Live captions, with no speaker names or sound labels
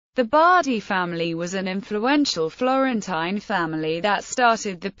The Bardi family was an influential Florentine family that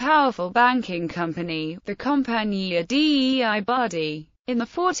started the powerful banking company, the Compagnia dei Bardi. In the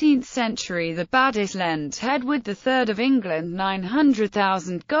 14th century the Bardis lent Edward III of England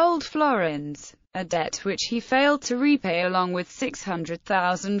 900,000 gold florins, a debt which he failed to repay, along with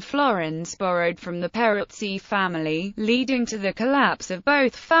 600,000 florins borrowed from the Peruzzi family, leading to the collapse of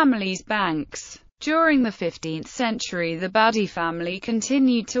both families' banks. During the 15th century the Bardi family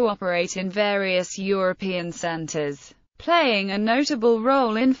continued to operate in various European centres, playing a notable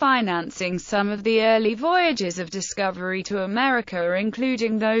role in financing some of the early voyages of discovery to America,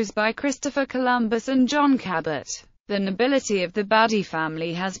 including those by Christopher Columbus and John Cabot. The nobility of the Bardi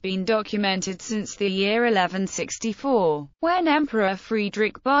family has been documented since the year 1164, when Emperor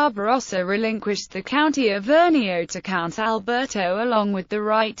Friedrich Barbarossa relinquished the county of Vernio to Count Alberto, along with the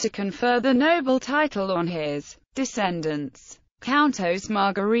right to confer the noble title on his descendants. Countess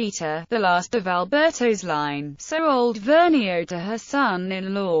Margherita, the last of Alberto's line, sold Vernio to her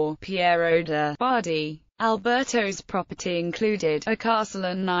son-in-law, Piero de' Bardi. Alberto's property included a castle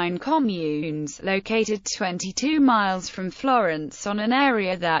and 9 communes, located 22 miles from Florence on an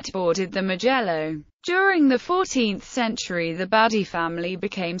area that bordered the Mugello. During the 14th century the Bardi family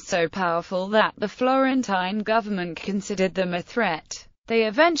became so powerful that the Florentine government considered them a threat. They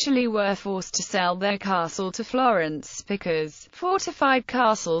eventually were forced to sell their castle to Florence, because fortified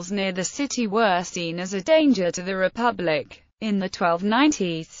castles near the city were seen as a danger to the Republic. In the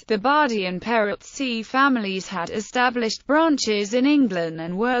 1290s, the Bardi and Peruzzi families had established branches in England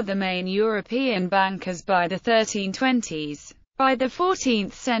and were the main European bankers by the 1320s. By the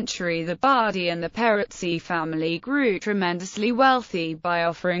 14th century the Bardi and the Peruzzi family grew tremendously wealthy by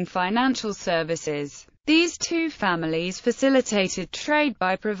offering financial services. These two families facilitated trade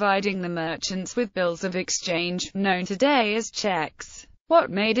by providing the merchants with bills of exchange, known today as checks. What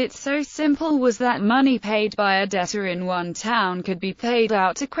made it so simple was that money paid by a debtor in one town could be paid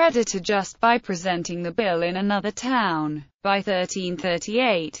out to creditor just by presenting the bill in another town. By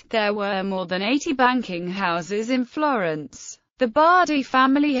 1338, there were more than 80 banking houses in Florence. The Bardi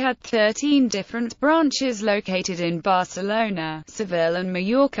family had 13 different branches located in Barcelona, Seville and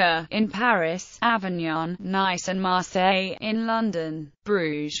Mallorca, in Paris, Avignon, Nice and Marseille, in London,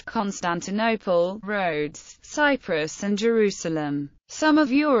 Bruges, Constantinople, Rhodes, Cyprus and Jerusalem. Some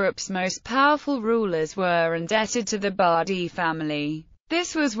of Europe's most powerful rulers were indebted to the Bardi family.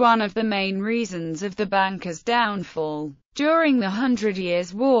 This was one of the main reasons of the bankers' downfall. During the 100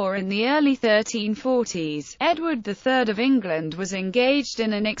 Years' War in the early 1340s, Edward III of England was engaged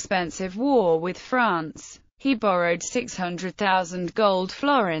in an expensive war with France. He borrowed 600,000 gold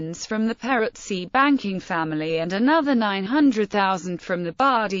florins from the Peruzzi banking family and another 900,000 from the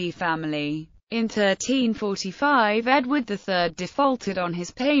Bardi family. In 1345 Edward III defaulted on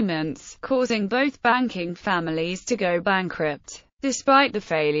his payments, causing both banking families to go bankrupt. Despite the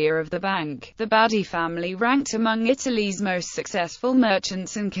failure of the bank, the Bardi family ranked among Italy's most successful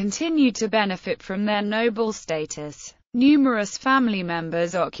merchants and continued to benefit from their noble status. Numerous family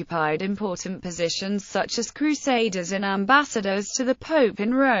members occupied important positions such as crusaders and ambassadors to the Pope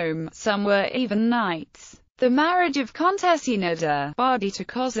in Rome. Some were even knights. The marriage of Contessina de' Bardi to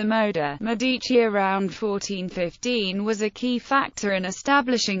Cosimo de' Medici around 1415 was a key factor in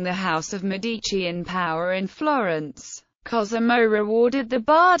establishing the House of Medici in power in Florence. Cosimo rewarded the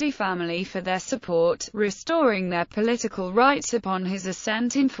Bardi family for their support, restoring their political rights upon his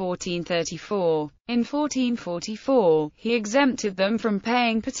ascent in 1434. In 1444, he exempted them from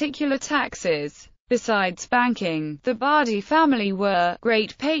paying particular taxes. Besides banking, the Bardi family were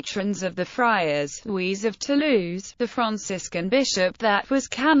great patrons of the friars. Louis of Toulouse, the Franciscan bishop that was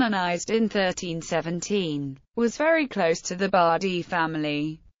canonized in 1317, was very close to the Bardi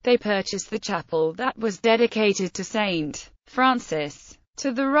family. They purchased the chapel that was dedicated to Saint Francis.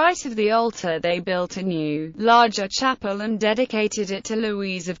 To the right of the altar they built a new, larger chapel and dedicated it to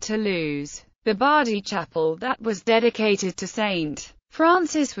Louise of Toulouse. The Bardi chapel that was dedicated to Saint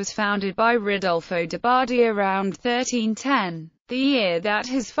Francis was founded by Ridolfo de' Bardi around 1310, the year that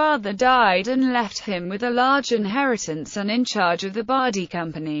his father died and left him with a large inheritance and in charge of the Bardi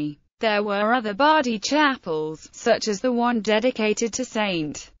company. There were other Bardi chapels, such as the one dedicated to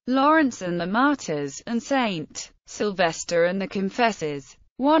Saint Lawrence and the Martyrs, and Saint Sylvester and the Confessors.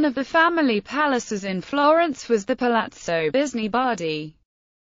 One of the family palaces in Florence was the Palazzo Bisni Bardi.